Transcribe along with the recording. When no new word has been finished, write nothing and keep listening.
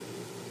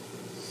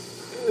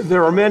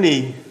There are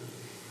many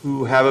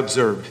who have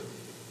observed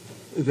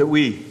that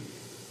we,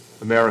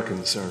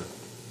 Americans, are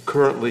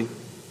currently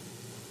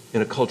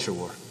in a culture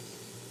war,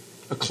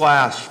 a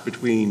clash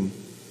between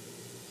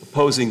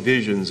opposing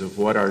visions of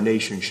what our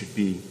nation should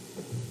be.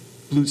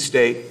 Blue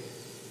state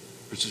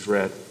versus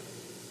red,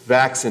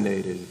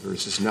 vaccinated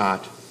versus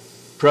not,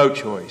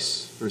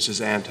 pro-choice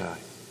versus anti,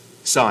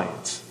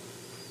 science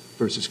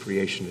versus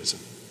creationism.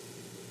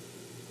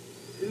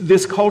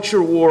 This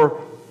culture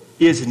war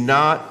is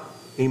not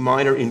a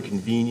minor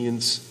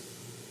inconvenience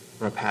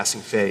or a passing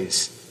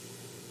phase.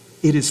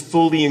 It is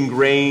fully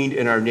ingrained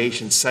in our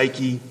nation's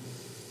psyche,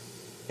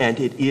 and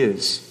it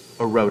is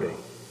eroding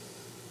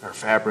our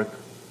fabric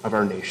of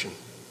our nation.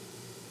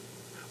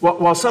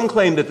 While some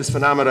claim that this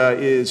phenomena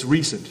is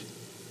recent,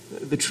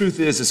 the truth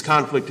is this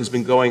conflict has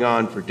been going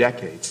on for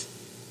decades.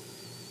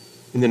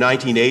 In the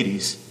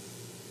 1980s,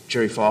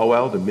 Jerry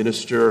Falwell, the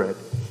minister at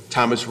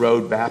Thomas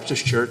Road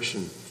Baptist Church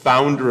and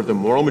founder of the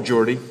Moral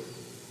Majority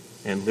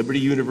and Liberty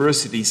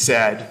University,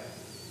 said,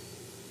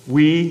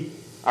 "We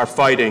are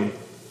fighting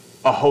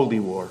a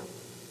holy war.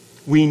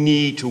 We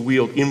need to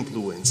wield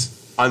influence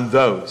on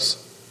those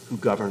who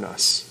govern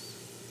us."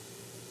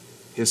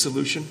 His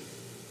solution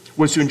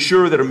was to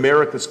ensure that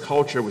America's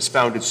culture was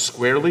founded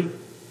squarely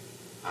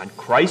on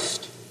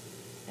Christ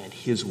and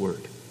His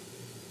Word.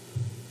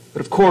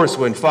 But of course,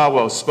 when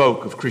Falwell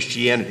spoke of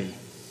Christianity,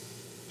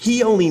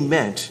 he only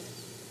meant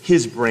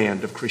his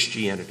brand of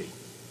Christianity.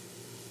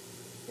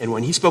 And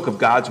when he spoke of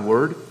God's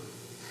Word,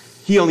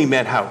 he only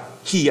meant how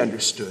he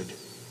understood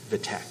the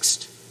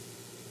text.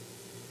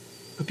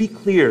 But be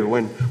clear,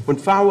 when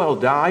Falwell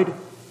died,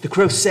 the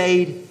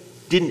crusade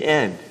didn't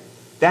end.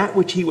 That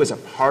which he was a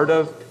part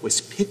of was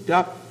picked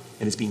up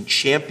and is being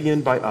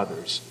championed by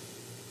others.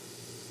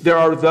 There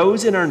are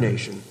those in our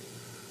nation,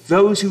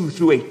 those who,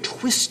 through a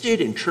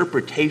twisted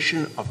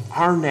interpretation of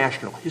our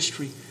national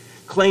history,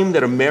 claim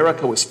that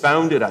America was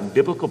founded on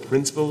biblical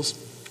principles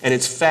and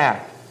is, in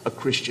fact, a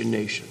Christian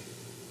nation.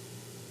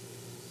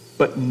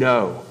 But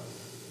no,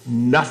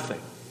 nothing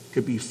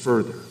could be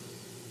further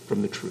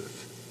from the truth.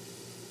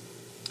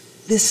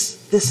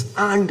 This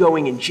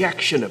ongoing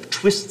injection of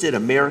twisted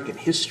American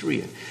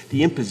history and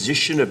the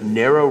imposition of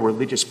narrow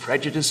religious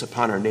prejudice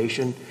upon our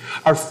nation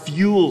are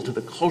fuel to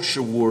the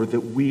culture war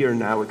that we are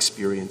now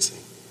experiencing.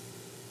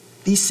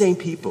 These same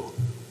people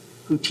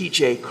who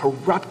teach a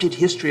corrupted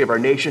history of our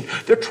nation,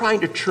 they're trying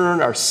to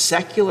turn our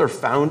secular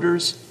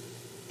founders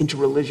into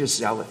religious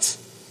zealots.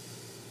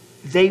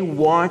 They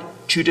want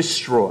to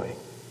destroy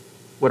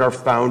what our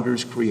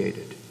founders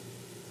created,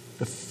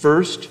 the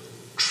first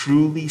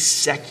truly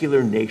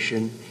secular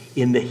nation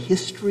in the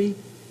history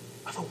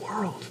of the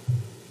world.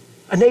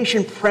 A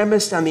nation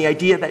premised on the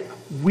idea that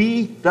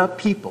we the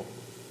people,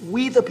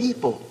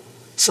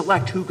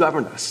 select who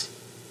govern us.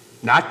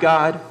 Not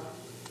God,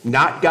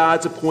 not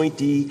God's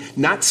appointee,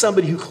 not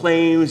somebody who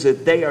claims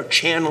that they are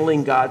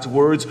channeling God's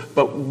words,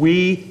 but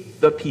we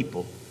the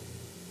people,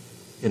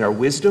 in our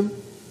wisdom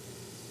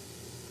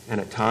and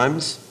at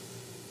times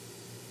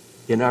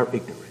in our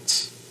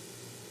ignorance.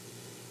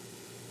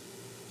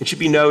 It should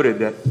be noted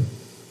that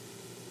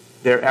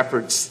their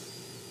efforts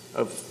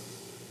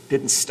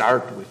didn't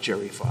start with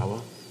Jerry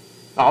Falwell.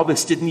 All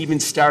this didn't even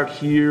start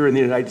here in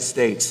the United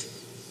States.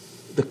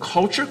 The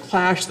culture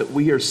clash that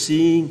we are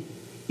seeing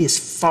is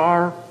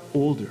far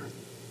older.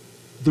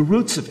 The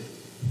roots of it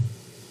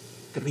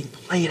that are being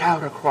played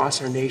out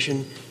across our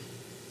nation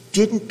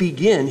didn't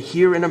begin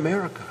here in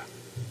America.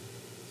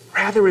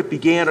 Rather, it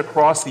began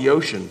across the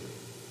ocean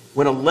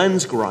when a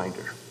lens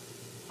grinder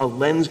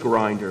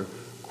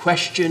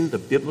questioned the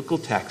biblical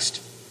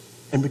text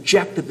and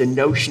rejected the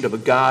notion of a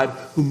God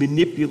who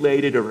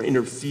manipulated or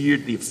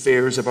interfered in the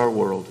affairs of our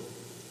world.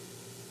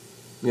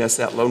 Yes,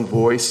 that lone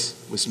voice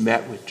was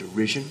met with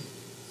derision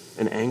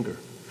and anger.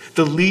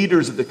 The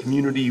leaders of the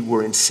community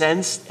were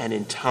incensed, and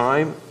in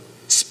time,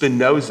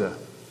 Spinoza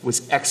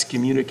was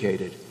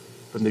excommunicated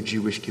from the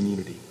Jewish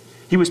community.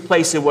 He was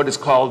placed in what is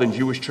called in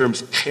Jewish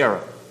terms,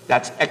 chera.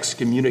 That's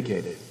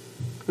excommunicated.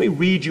 Let me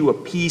read you a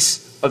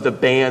piece of the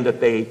ban that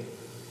they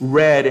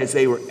read as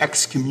they were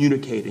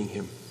excommunicating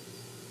him.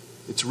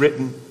 It's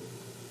written,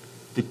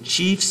 "The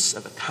chiefs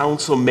of the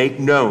council make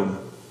known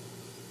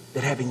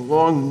that having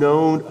long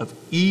known of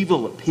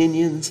evil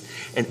opinions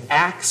and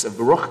acts of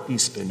Baruch B.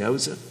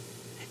 Spinoza,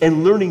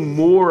 and learning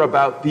more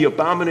about the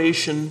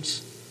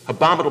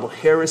abominable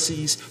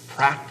heresies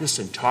practiced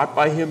and taught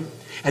by him,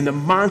 and the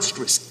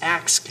monstrous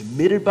acts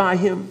committed by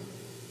him,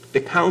 the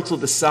council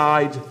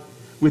decides,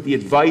 with the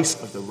advice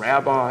of the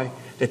rabbi,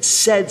 that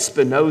said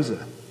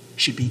Spinoza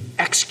should be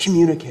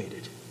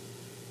excommunicated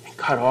and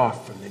cut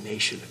off from the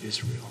nation of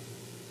Israel."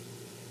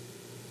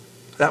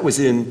 That was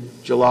in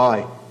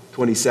July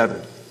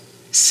 27,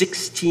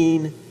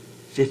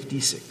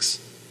 1656,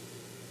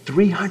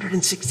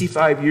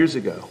 365 years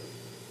ago.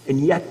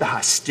 And yet the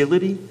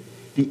hostility,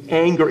 the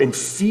anger, and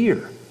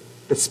fear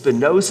that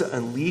Spinoza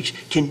unleashed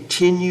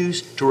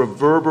continues to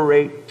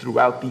reverberate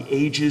throughout the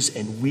ages,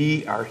 and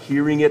we are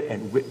hearing it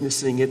and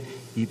witnessing it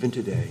even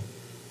today.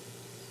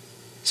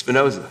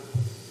 Spinoza,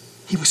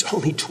 He was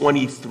only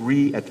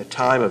 23 at the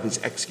time of his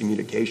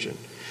excommunication.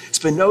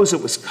 Spinoza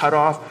was cut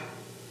off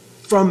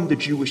from the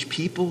Jewish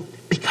people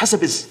because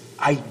of his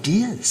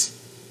ideas.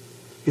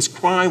 His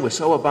crime was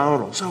so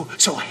abominable,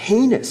 so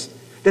heinous,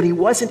 that he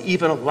wasn't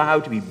even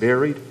allowed to be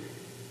buried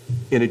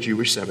in a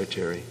Jewish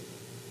cemetery.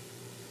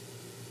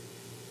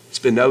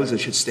 Spinoza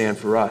should stand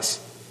for us,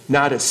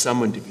 not as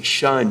someone to be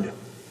shunned,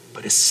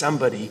 but as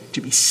somebody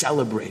to be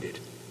celebrated,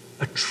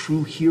 a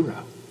true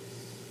hero.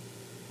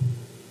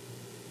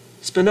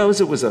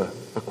 Spinoza was a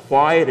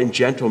quiet and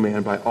gentle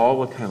man by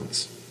all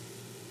accounts.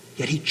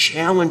 Yet he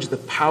challenged the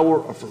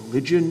power of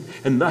religion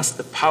and thus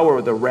the power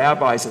of the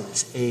rabbis of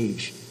his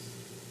age.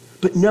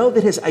 But know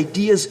that his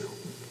ideas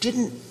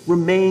didn't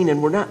remain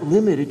and were not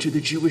limited to the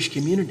Jewish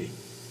community.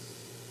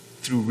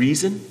 Through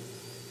reason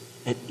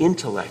and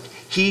intellect,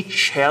 he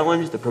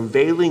challenged the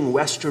prevailing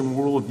Western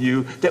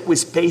worldview that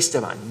was based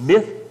upon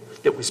myth,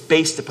 that was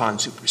based upon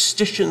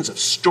superstitions of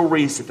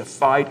stories that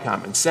defied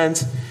common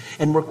sense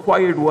and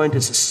required one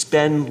to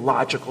suspend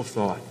logical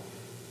thought.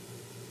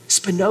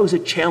 Spinoza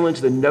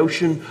challenged the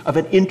notion of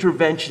an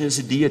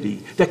interventionist deity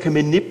that can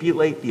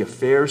manipulate the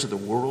affairs of the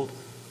world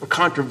or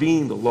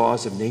contravene the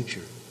laws of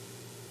nature.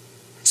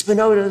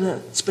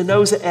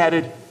 Spinoza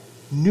added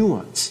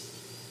nuance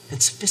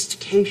and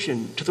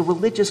sophistication to the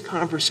religious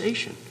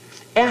conversation,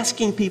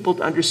 asking people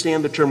to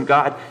understand the term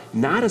God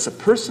not as a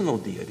personal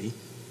deity,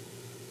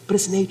 but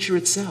as nature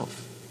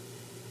itself.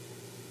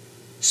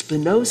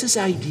 Spinoza's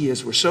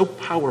ideas were so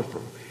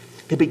powerful,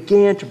 they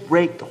began to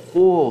break the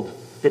hold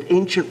that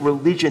ancient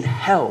religion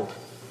held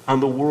on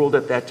the world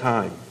at that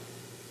time.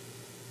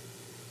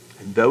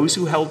 And those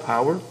who held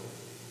power,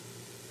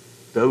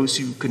 those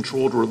who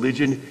controlled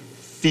religion,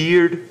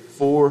 feared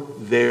for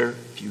their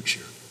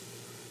future.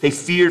 They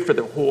feared for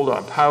their hold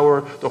on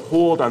power, the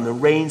hold on the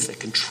reins that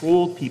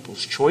controlled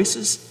people's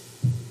choices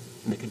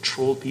and that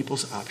controlled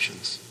people's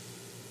options.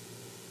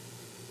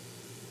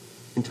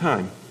 In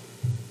time,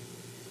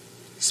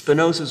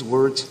 Spinoza's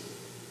words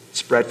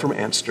spread from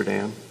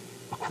Amsterdam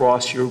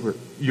across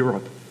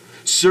Europe,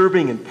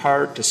 serving in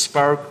part to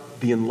spark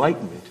the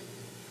Enlightenment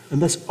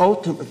and thus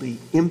ultimately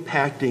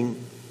impacting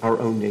our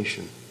own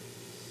nation.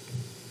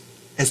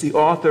 As the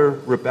author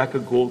Rebecca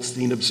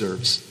Goldstein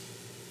observes,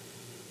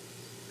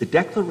 the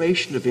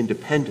Declaration of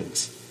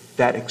Independence,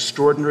 that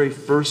extraordinary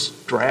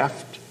first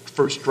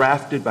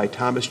drafted by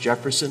Thomas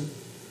Jefferson,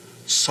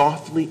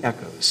 softly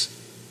echoes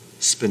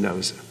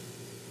Spinoza.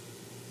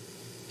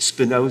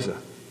 Spinoza,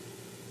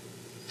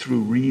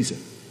 through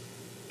reason,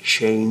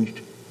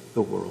 changed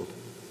the world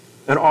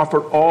and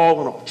offered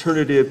all an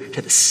alternative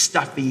to the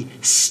stuffy,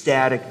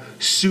 static,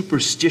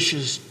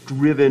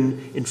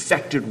 superstitious-driven,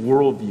 infected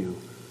worldview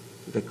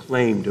that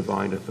claimed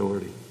divine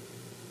authority.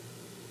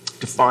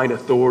 Divine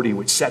authority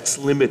which sets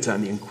limits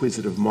on the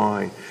inquisitive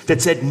mind,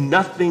 that said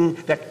nothing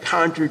that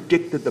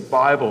contradicted the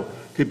Bible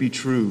could be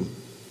true.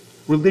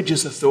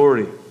 Religious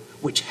authority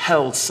which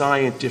held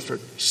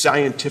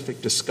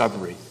scientific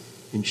discovery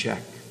in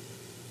check.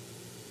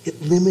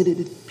 It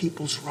limited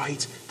people's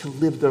rights to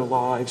live their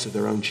lives of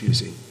their own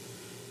choosing.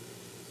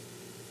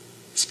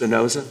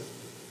 Spinoza,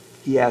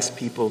 he asked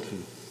people to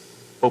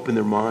open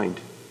their mind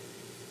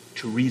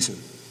to reason,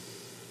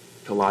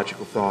 to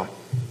logical thought.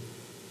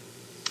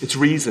 It's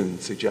reason,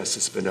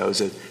 suggested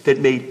Spinoza, that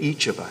made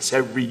each of us,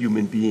 every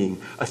human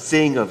being, a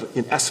thing of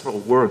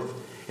inestimable worth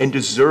and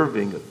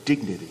deserving of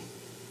dignity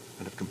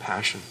and of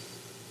compassion.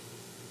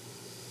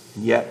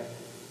 And yet,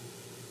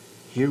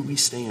 here we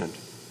stand,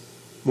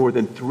 more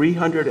than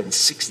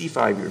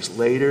 365 years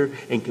later,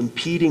 and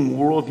competing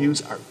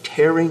worldviews are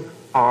tearing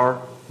our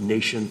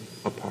nation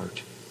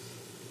apart.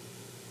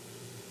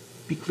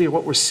 Be clear,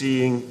 what we're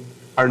seeing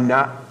are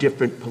not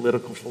different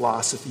political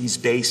philosophies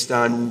based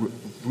on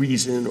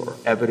reason or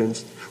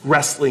evidence,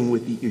 wrestling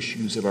with the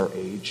issues of our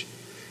age.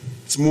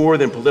 It's more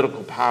than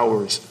political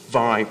powers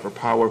vying for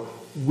power.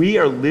 We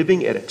are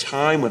living at a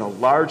time when a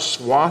large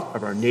swath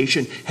of our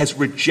nation has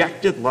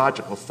rejected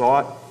logical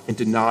thought and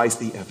denies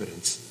the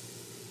evidence.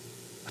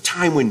 A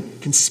time when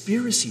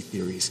conspiracy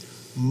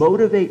theories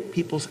motivate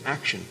people's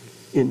action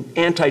in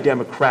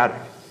anti-democratic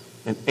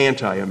and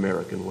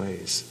anti-American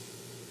ways.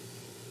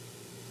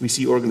 We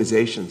see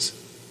organizations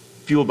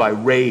fueled by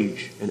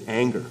rage and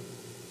anger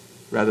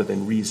rather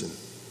than reason.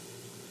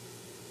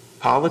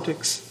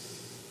 Politics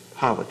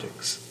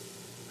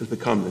has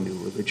become the new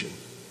religion,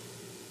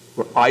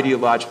 where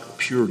ideological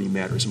purity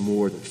matters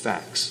more than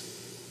facts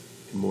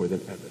and more than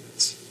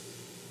evidence.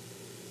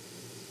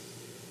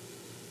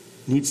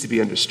 It needs to be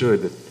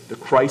understood that the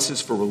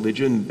crisis for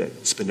religion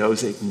that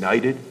Spinoza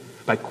ignited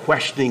by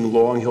questioning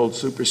long-held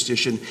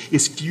superstition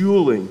is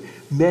fueling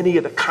many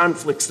of the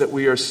conflicts that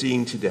we are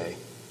seeing today.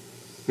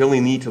 We only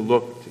need to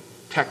look to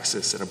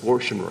Texas and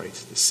abortion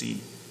rights to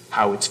see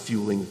how it's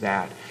fueling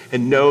that,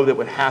 and know that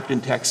what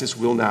happened in Texas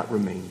will not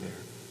remain there.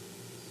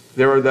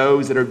 There are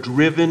those that are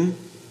driven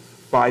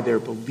by their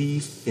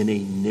belief in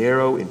a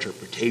narrow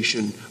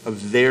interpretation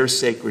of their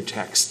sacred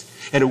text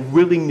and a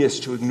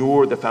willingness to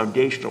ignore the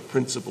foundational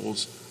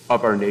principles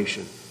of our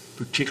nation,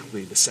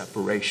 particularly the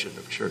separation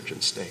of church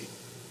and state.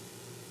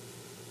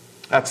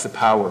 That's the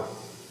power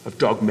of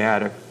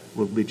dogmatic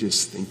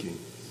religious thinking.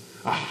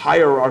 A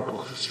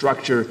hierarchical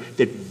structure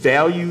that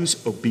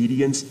values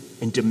obedience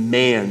and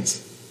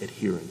demands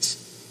adherence.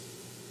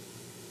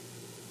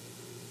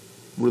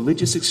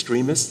 Religious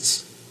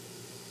extremists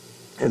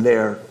and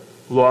their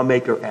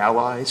lawmaker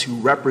allies who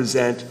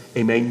represent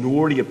a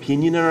minority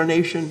opinion in our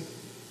nation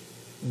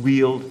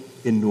wield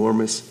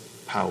enormous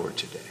power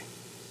today.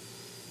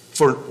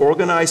 For an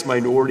organized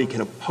minority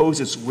can impose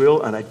its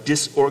will on a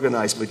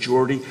disorganized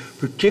majority,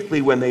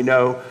 particularly when they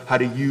know how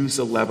to use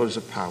the levers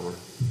of power.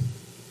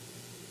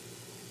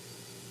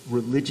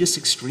 Religious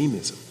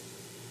extremism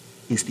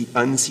is the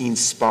unseen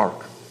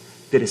spark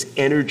that is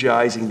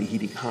energizing the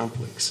heated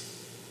conflicts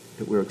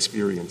that we're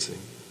experiencing.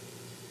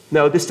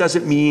 No, this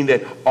doesn't mean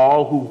that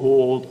all who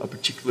hold a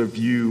particular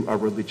view are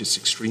religious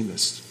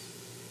extremists.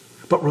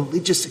 But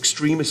religious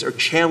extremists are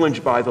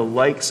challenged by the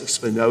likes of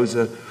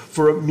Spinoza,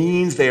 for it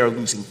means they are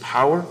losing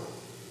power,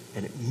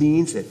 and it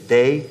means that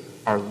they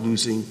are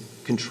losing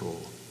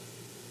control.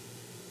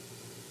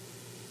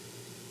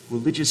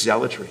 Religious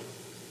zealotry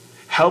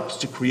helps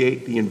to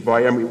create the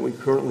environment we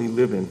currently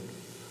live in,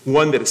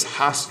 one that is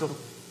hostile,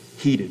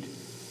 heated,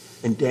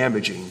 and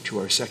damaging to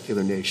our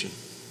secular nation.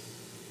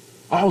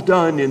 All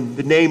done in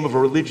the name of a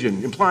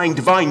religion, implying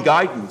divine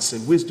guidance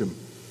and wisdom,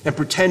 and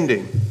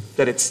pretending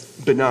that it's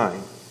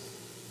benign.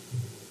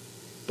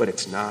 But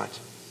it's not.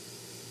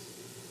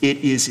 It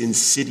is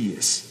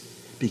insidious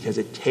because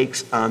it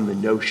takes on the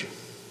notion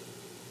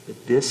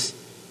that this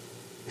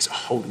is a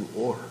holy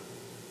war.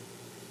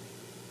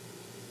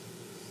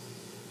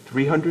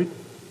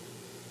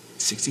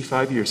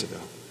 365 years ago,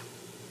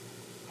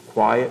 a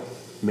quiet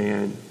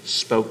man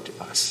spoke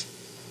to us,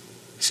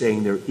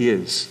 saying there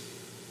is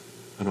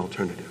an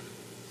alternative.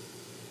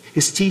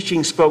 His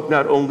teaching spoke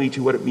not only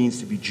to what it means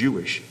to be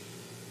Jewish,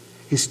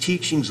 his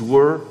teachings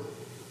were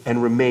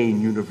and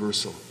remain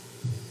universal.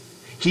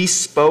 He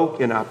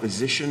spoke in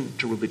opposition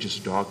to religious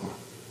dogma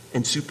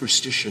and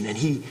superstition, and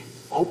he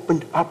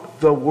opened up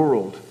the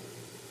world.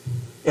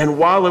 And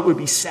while it would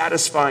be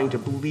satisfying to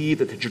believe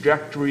that the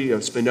trajectory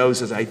of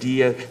Spinoza's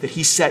idea that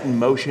he set in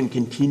motion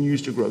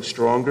continues to grow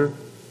stronger,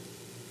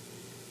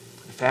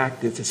 the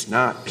fact is it's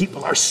not.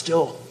 People are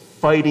still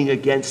fighting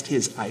against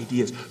his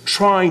ideas,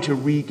 trying to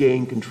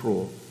regain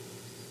control.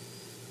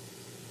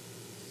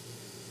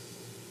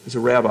 As a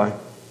rabbi,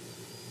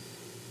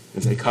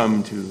 as I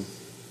come to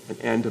an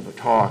end of a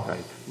talk, I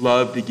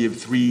love to give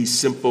 3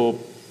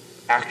 simple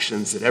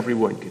actions that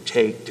everyone could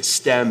take to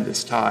stem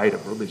this tide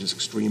of religious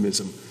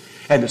extremism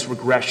and this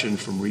regression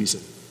from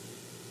reason.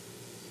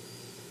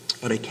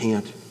 But I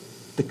can't.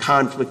 The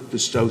conflict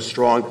is so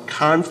strong. The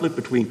conflict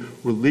between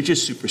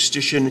religious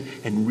superstition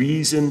and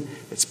reason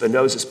that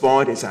Spinoza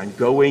spawned is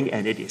ongoing,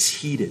 and it is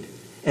heated.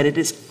 And it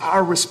is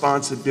our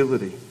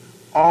responsibility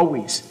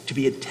always to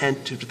be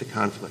attentive to the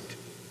conflict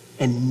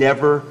and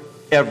never,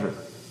 ever,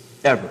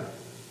 ever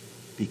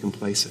be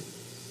complacent.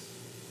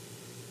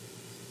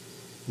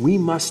 We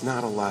must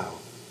not allow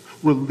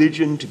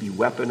religion to be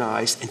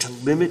weaponized and to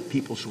limit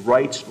people's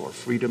rights or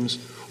freedoms,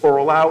 or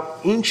allow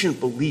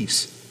ancient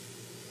beliefs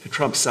to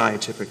trump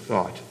scientific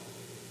thought.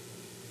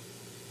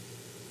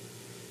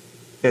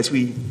 As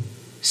we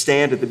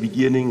stand at the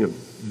beginning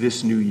of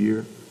this new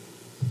year,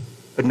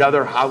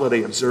 another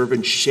holiday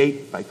observance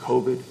shaped by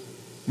COVID,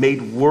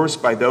 made worse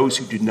by those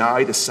who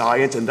deny the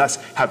science and thus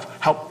have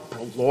helped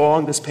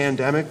prolong this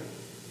pandemic,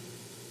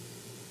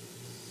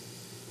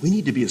 we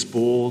need to be as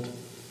bold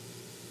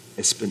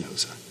as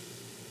Spinoza.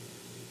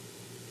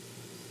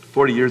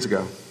 40 years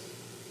ago,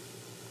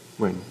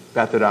 when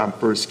Beth Adam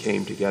first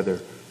came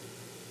together,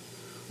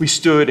 we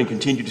stood and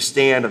continue to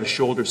stand on the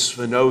shoulders of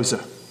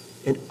Spinoza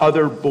and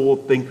other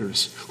bold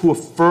thinkers who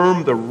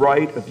affirm the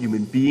right of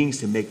human beings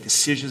to make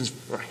decisions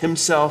for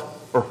himself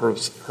or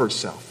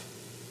herself.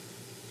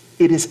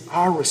 It is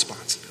our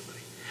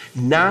responsibility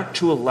not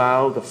to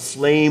allow the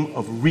flame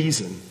of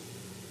reason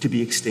to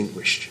be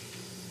extinguished,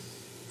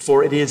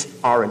 for it is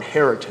our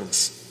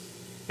inheritance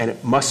and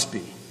it must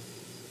be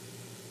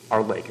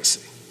our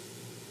legacy.